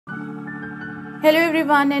Hello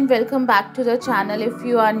everyone and welcome back to the channel. If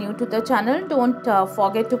you are new to the channel, don't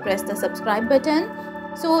forget to press the subscribe button.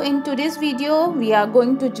 So in today's video we are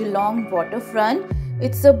going to Geelong Waterfront.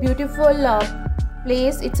 It's a beautiful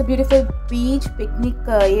place. It's a beautiful beach picnic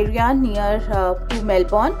area near to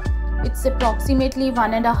Melbourne. It's approximately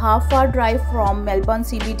 1.5 hour drive from Melbourne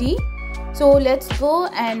CBD. So let's go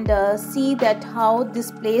and see that how this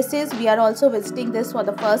place is. We are also visiting this for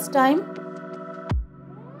the first time.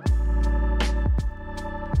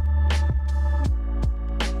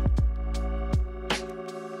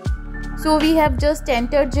 So we have just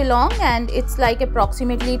entered Geelong and it's like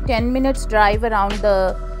approximately 10 minutes drive around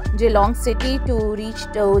the Geelong city to reach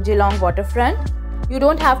the Geelong Waterfront. You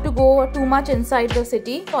don't have to go too much inside the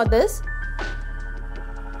city for this.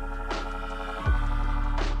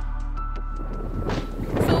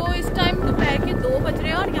 So इस time दोपहर के 2 बज रहे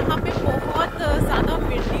हैं और यहाँ पे बहुत ज़्यादा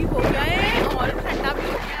विंडी हो गया है और ठंडा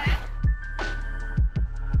भी हो गया है.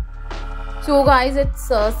 So guys, it's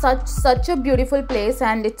such a beautiful place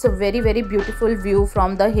and it's a very beautiful view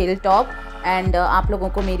from the hilltop. And आप लोगों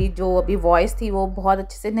को मेरी जो अभी वॉइस थी वो बहुत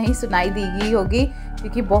अच्छे से नहीं सुनाई दी होगी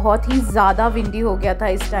क्योंकि बहुत ही ज़्यादा विंडी हो गया था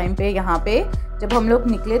इस टाइम पे. यहाँ पे जब हम लोग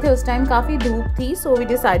निकले थे उस टाइम काफ़ी धूप थी. So we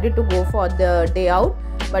decided to go for the day out,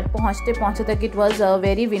 but पहुँचते तक it was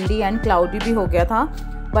very windy and cloudy भी हो गया था.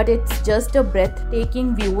 But it's just a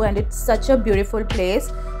breathtaking view and it's such a beautiful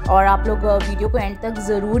place. और आप लोग वीडियो को एंड तक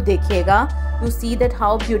ज़रूर देखिएगा to see that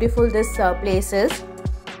how beautiful this place is.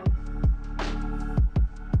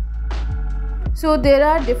 So there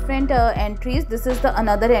are different entries. This is the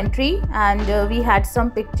another entry and we had some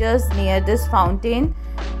pictures near this fountain.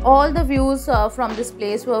 All the views from this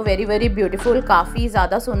place were very beautiful. काफ़ी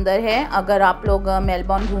ज़्यादा सुंदर है. अगर आप लोग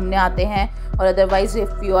Melbourne घूमने आते हैं और otherwise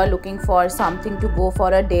if you are looking for something to go for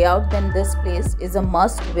a day out, then this place is a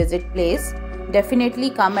must visit place. Definitely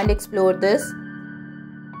come and explore this.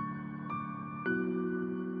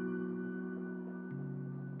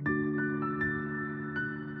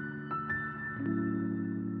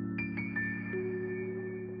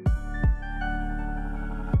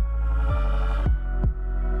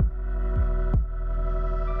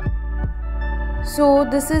 So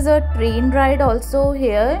this is a train ride also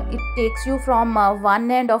here. It takes you from one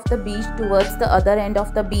end of the beach towards the other end of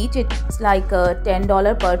the beach. It's like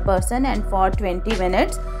 $10 per person and for 20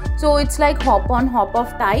 minutes. So it's like hop on hop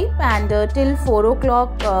off type and till 4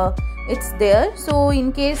 o'clock it's there. So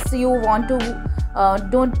in case you want to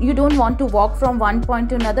don't want to walk from one point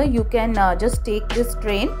to another, you can just take this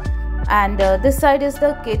train. And this side is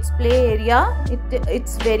the kids play area.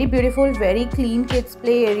 It's very beautiful, very clean kids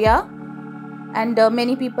play area. And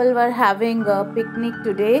many people were having a picnic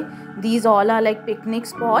today. These all are like picnic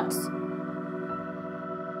spots.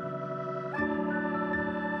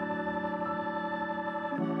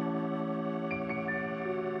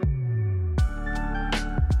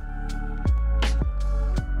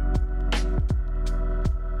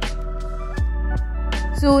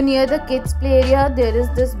 So near the kids play area there is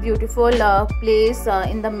this beautiful place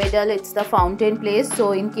in the middle. It's the fountain place.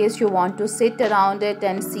 So in case you want to sit around it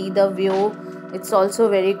and see the view, it's also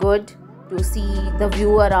very good to see the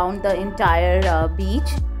view around the entire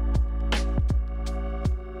beach.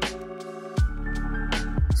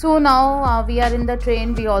 So now we are in the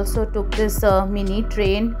train. We also took this mini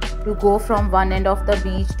train to go from one end of the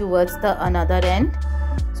beach towards the another end.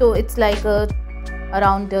 So it's like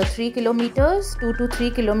around 3 kilometers, 2 to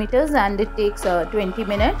 3 kilometers, and it takes 20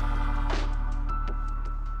 minutes.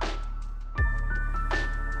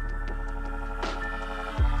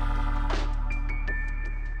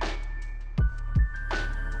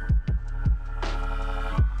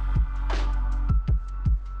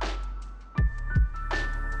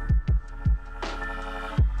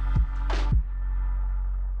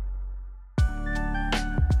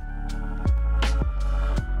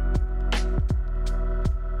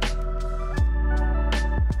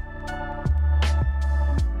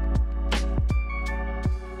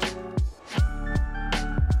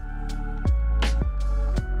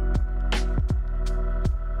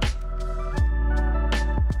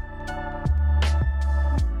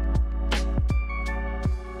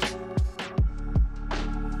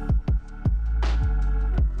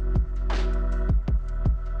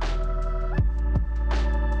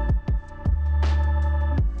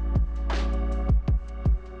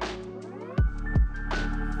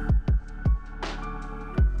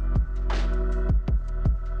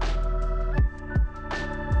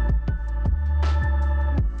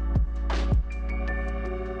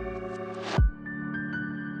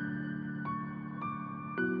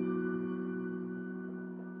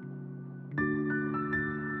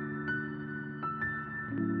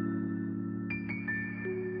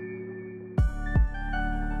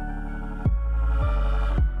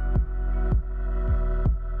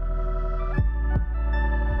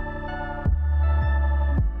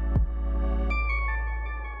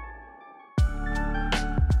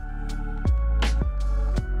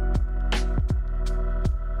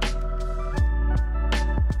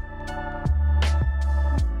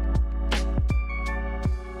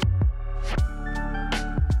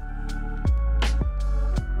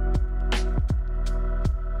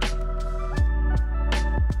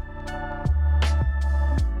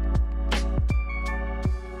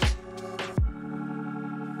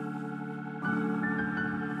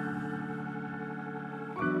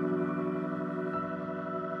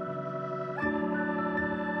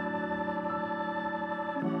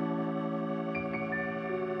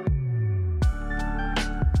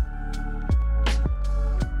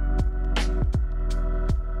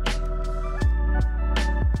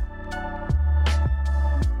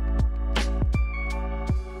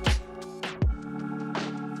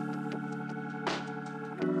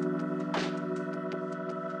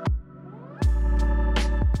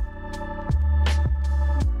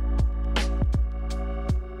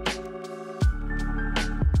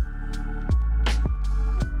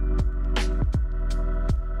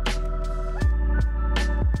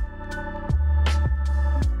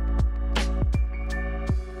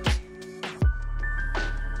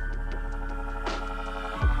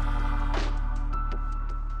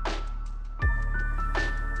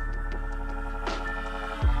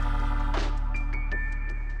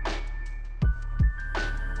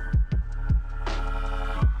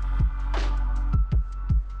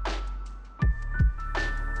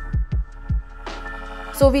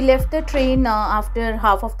 So we left the train after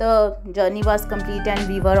half of the journey was complete and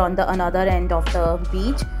we were on the another end of the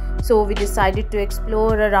beach. So we decided to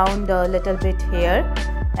explore around a little bit here,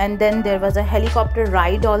 and then there was a helicopter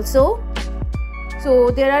ride also.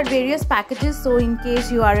 So there are various packages, so in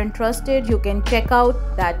case you are interested, you can check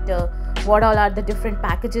out that what all are the different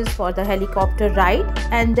packages for the helicopter ride.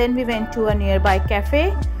 And then we went to a nearby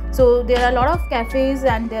cafe. So there are a lot of cafes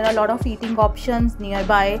and there are a lot of eating options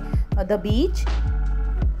nearby the beach.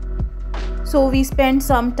 So we spent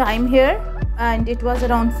some time here and it was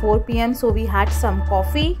around 4 p.m. so we had some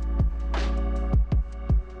coffee.